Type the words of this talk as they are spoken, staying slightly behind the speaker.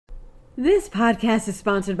This podcast is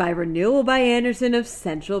sponsored by Renewal by Andersen of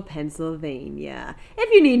Central Pennsylvania.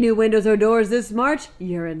 If you need new windows or doors this March,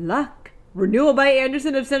 you're in luck. Renewal by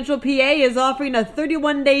Andersen of Central PA is offering a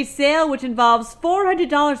 31-day sale which involves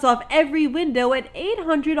 $400 off every window and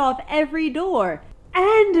 $800 off every door.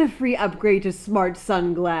 And a free upgrade to smart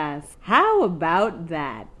sunglass. How about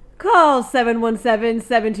that? Call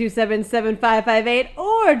 717-727-7558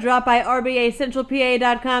 or drop by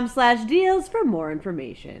rbacentralpa.com/deals for more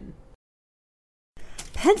information.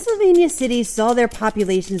 Pennsylvania cities saw their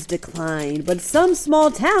populations decline, but some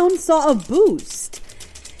small towns saw a boost.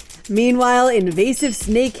 Meanwhile, invasive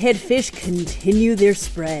snakehead fish continue their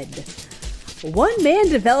spread. One man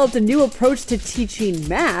developed a new approach to teaching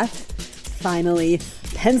math. Finally,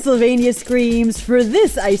 Pennsylvania screams for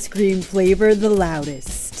this ice cream flavor the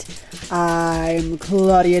loudest. I'm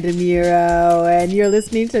Claudia DeMiro, and you're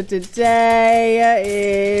listening to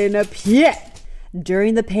Today in PA.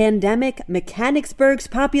 During the pandemic, Mechanicsburg's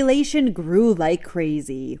population grew like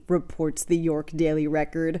crazy, reports the York Daily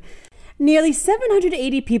Record. Nearly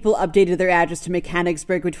 780 people updated their address to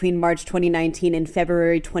Mechanicsburg between March 2019 and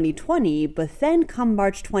February 2020, but then come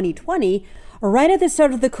March 2020, right at the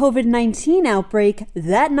start of the COVID-19 outbreak,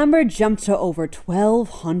 that number jumped to over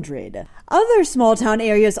 1,200. Other small-town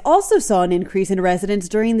areas also saw an increase in residents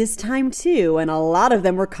during this time too, and a lot of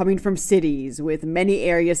them were coming from cities, with many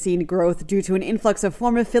areas seeing growth due to an influx of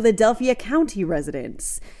former Philadelphia County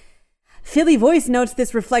residents. Philly Voice notes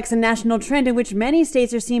this reflects a national trend in which many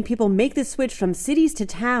states are seeing people make the switch from cities to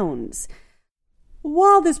towns.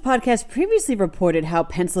 While this podcast previously reported how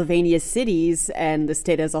Pennsylvania cities, and the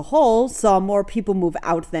state as a whole, saw more people move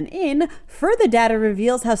out than in, further data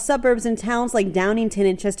reveals how suburbs and towns like Downingtown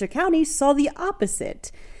and Chester County saw the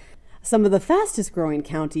opposite. Some of the fastest growing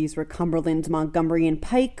counties were Cumberland, Montgomery, and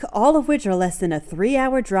Pike, all of which are less than a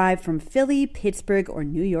 3-hour drive from Philly, Pittsburgh, or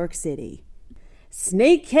New York City.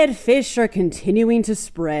 Snakehead fish are continuing to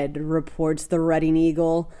spread, reports the Reading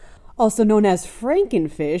Eagle. Also known as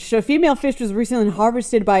frankenfish, a female fish was recently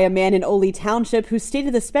harvested by a man in Oley Township who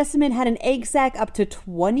stated the specimen had an egg sac up to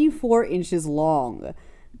 24 inches long.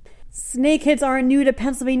 Snakeheads aren't new to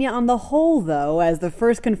Pennsylvania on the whole, though, as the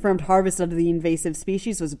first confirmed harvest of the invasive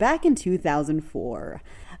species was back in 2004.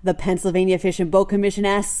 The Pennsylvania Fish and Boat Commission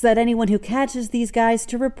asks that anyone who catches these guys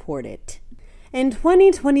to report it. In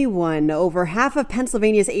 2021, over half of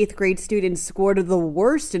Pennsylvania's 8th grade students scored the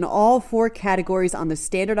worst in all 4 categories on the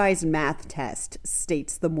standardized math test,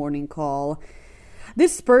 states the Morning Call.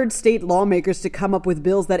 This spurred state lawmakers to come up with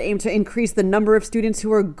bills that aim to increase the number of students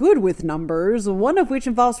who are good with numbers, one of which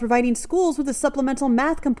involves providing schools with a supplemental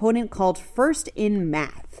math component called First in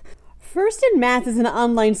Math. First in Math is an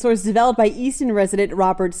online source developed by Easton resident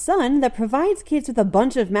Robert Sun that provides kids with a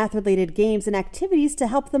bunch of math-related games and activities to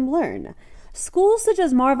help them learn. Schools such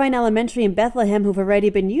as Marvine Elementary in Bethlehem who've already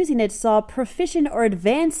been using it saw proficient or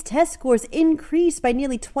advanced test scores increase by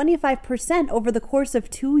nearly 25% over the course of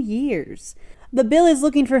 2 years. The bill is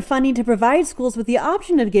looking for funding to provide schools with the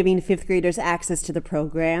option of giving 5th graders access to the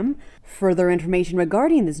program. Further information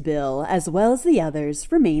regarding this bill, as well as the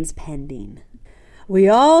others, remains pending. We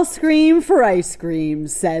all scream for ice cream,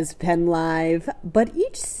 says Penn Live, but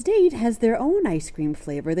each state has their own ice cream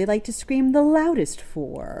flavor they like to scream the loudest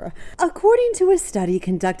for. According to a study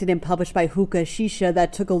conducted and published by Hookah Shisha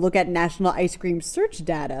that took a look at national ice cream search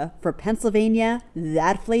data, for Pennsylvania,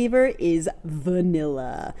 that flavor is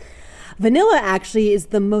vanilla. Vanilla actually is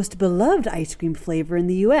the most beloved ice cream flavor in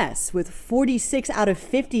the U.S., with 46 out of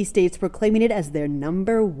 50 states proclaiming it as their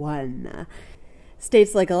number one.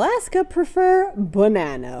 States like Alaska prefer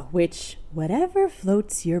banana, which, whatever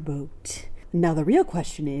floats your boat. Now the real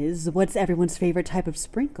question is, what's everyone's favorite type of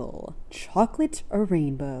sprinkle? Chocolate or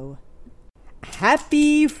rainbow?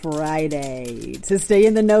 Happy Friday! To stay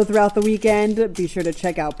in the know throughout the weekend, be sure to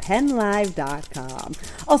check out PennLive.com.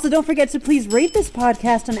 Also, don't forget to please rate this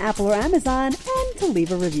podcast on Apple or Amazon and to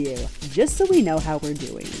leave a review, just so we know how we're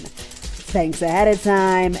doing. Thanks ahead of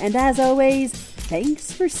time, and as always,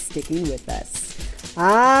 thanks for sticking with us.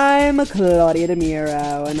 I'm Claudia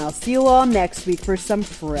DeMiro, and I'll see you all next week for some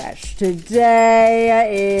fresh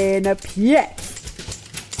Today in PA.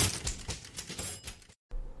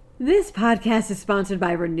 This podcast is sponsored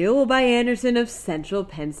by Renewal by Andersen of Central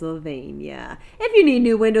Pennsylvania. If you need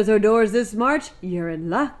new windows or doors this March, you're in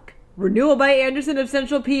luck. Renewal by Andersen of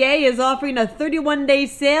Central PA is offering a 31-day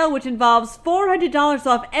sale which involves $400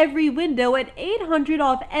 off every window and $800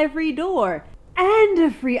 off every door. And a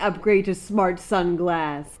free upgrade to smart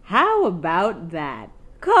sunglass. How about that?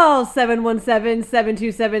 Call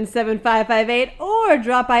 717-727-7558 or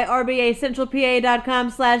drop by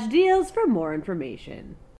rbacentralpa.com/deals for more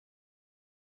information.